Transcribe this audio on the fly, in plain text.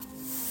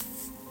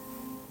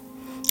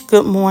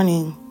Good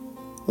morning,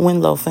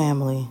 Winlow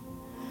family.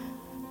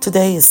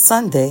 Today is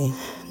Sunday,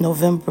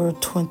 November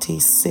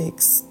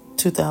 26,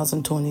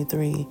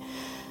 2023.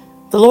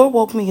 The Lord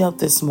woke me up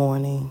this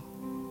morning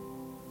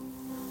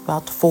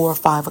about the 4 or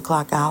 5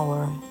 o'clock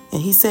hour,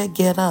 and He said,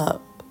 "Get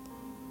up,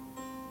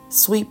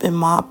 sweep and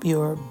mop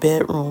your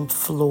bedroom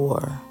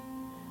floor."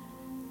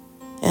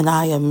 And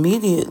I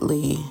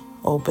immediately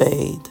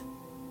obeyed.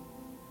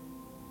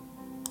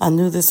 I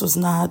knew this was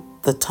not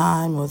the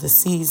time or the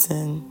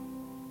season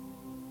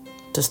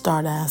to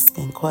start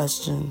asking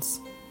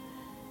questions.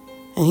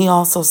 And He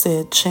also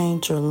said,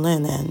 "Change your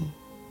linen."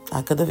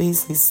 I could have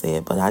easily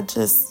said, but I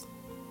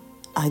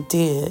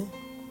did.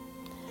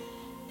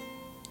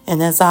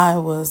 And as I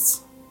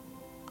was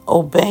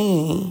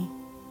obeying,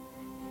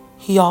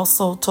 He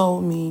also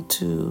told me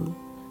to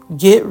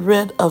get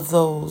rid of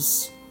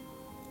those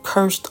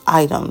cursed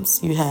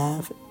items you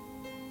have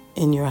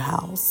in your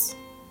house.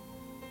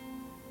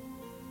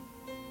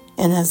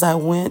 And as I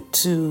went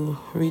to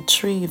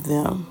retrieve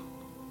them,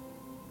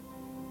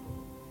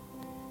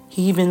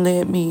 He even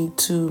led me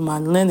to my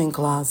linen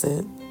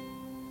closet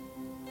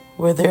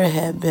where there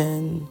had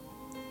been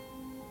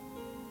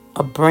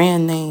a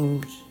brand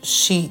name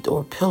sheet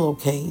or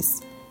pillowcase,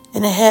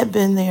 and it had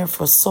been there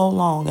for so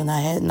long and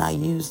I had not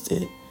used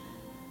it.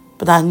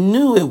 But I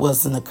knew it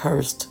wasn't a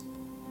cursed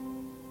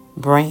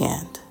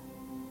brand,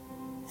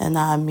 and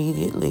I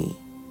immediately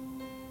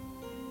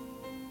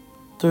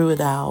threw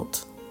it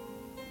out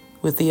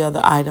with the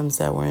other items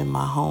that were in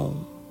my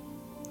home.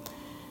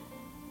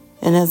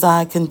 And as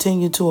I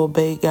continued to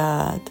obey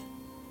God,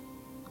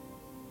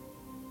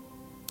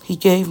 He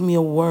gave me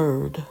a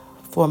word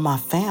for my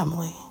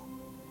family.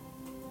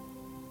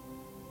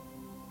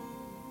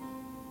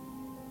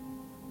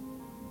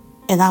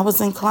 And I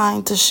was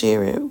inclined to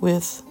share it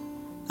with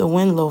the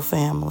Winlow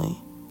family.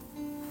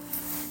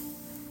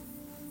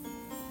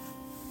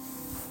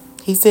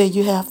 He said,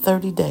 "You have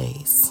 30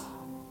 days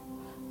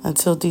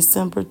until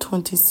December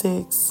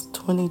 26,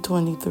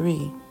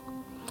 2023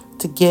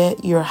 to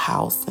get your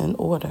house in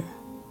order.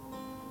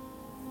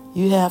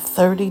 You have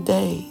 30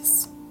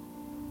 days.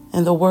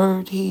 And the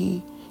word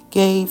He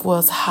gave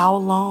was, how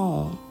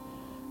long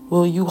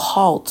will you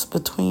halt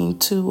between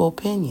two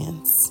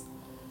opinions?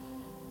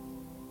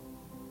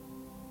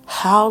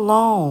 How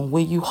long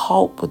will you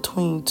halt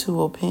between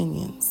two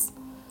opinions?"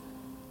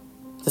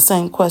 The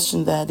same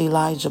question that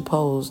Elijah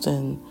posed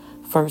in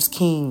 1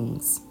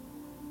 Kings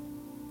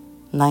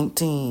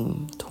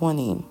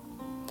 19:20.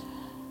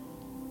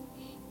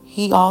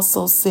 He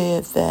also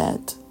said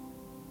that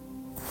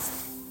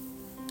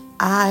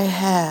I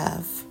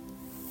have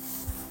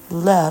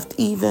left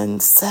even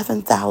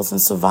 7,000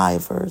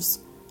 survivors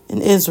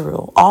in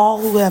Israel, all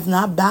who have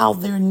not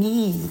bowed their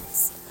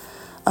knees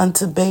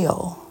unto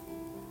Baal.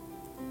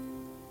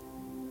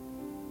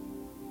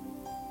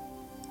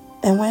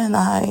 And when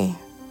I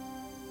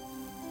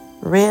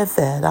read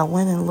that, I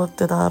went and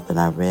looked it up and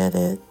I read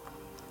it.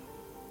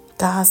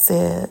 God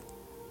said,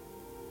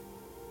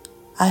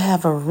 "I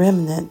have a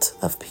remnant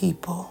of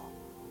people."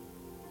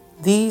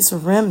 These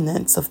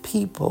remnants of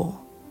people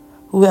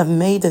who have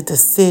made a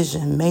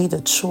decision, made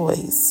a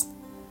choice.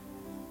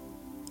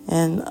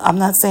 And I'm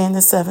not saying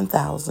the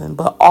 7,000,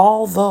 but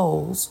all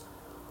those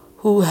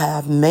who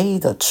have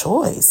made a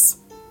choice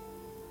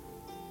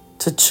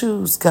to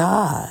choose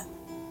God.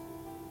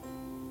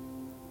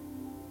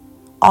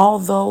 All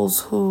those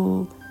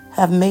who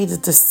have made a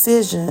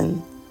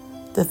decision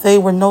that they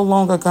were no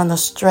longer going to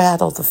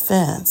straddle the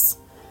fence.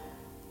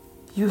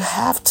 You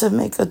have to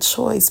make a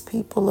choice,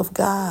 people of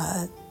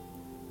God.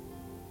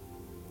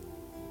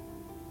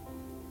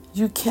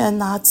 You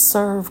cannot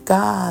serve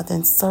God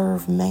and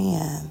serve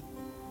man.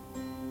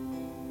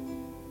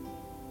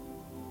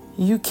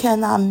 You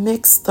cannot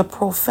mix the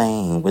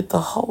profane with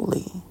the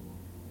holy.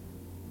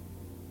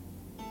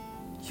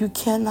 You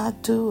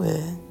cannot do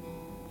it.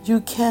 You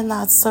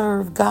cannot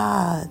serve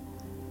God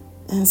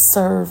and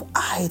serve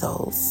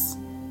idols.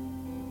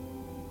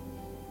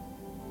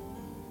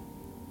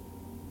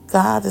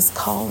 God is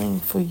calling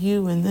for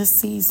you in this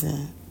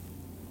season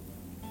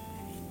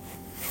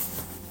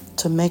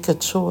to make a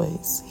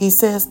choice. He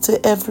says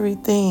to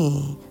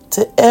everything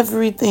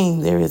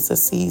there is a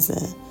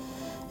season.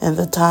 And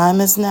the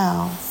time is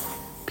now.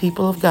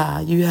 People of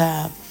God, you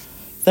have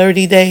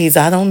 30 days.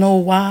 I don't know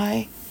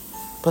why,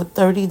 but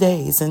 30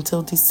 days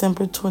until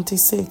December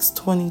 26,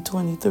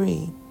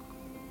 2023.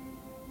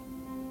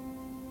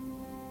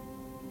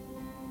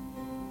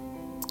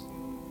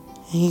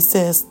 And He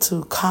says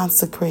to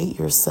consecrate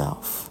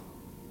yourself.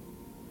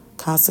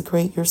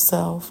 Consecrate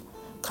yourself.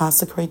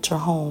 Consecrate your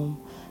home.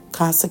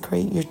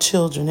 Consecrate your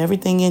children.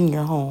 Everything in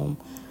your home.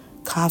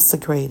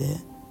 Consecrate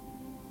it.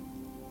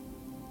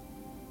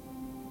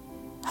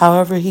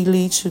 However He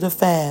leads you to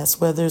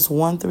fast, whether it's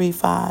 1, 3,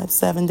 5,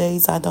 7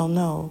 days, I don't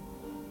know.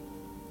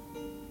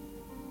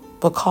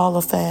 But call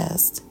a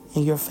fast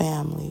in your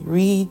family.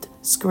 Read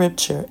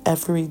scripture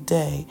every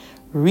day.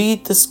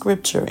 Read the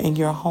scripture in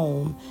your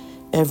home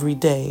every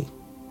day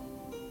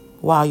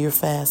while you're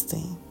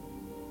fasting.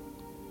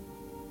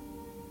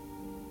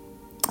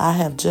 I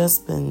have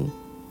just been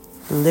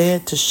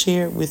led to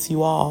share it with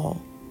you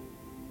all.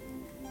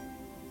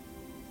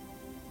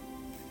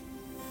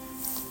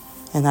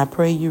 And I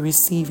pray you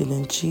receive it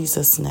in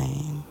Jesus'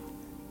 name.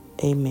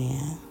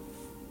 Amen.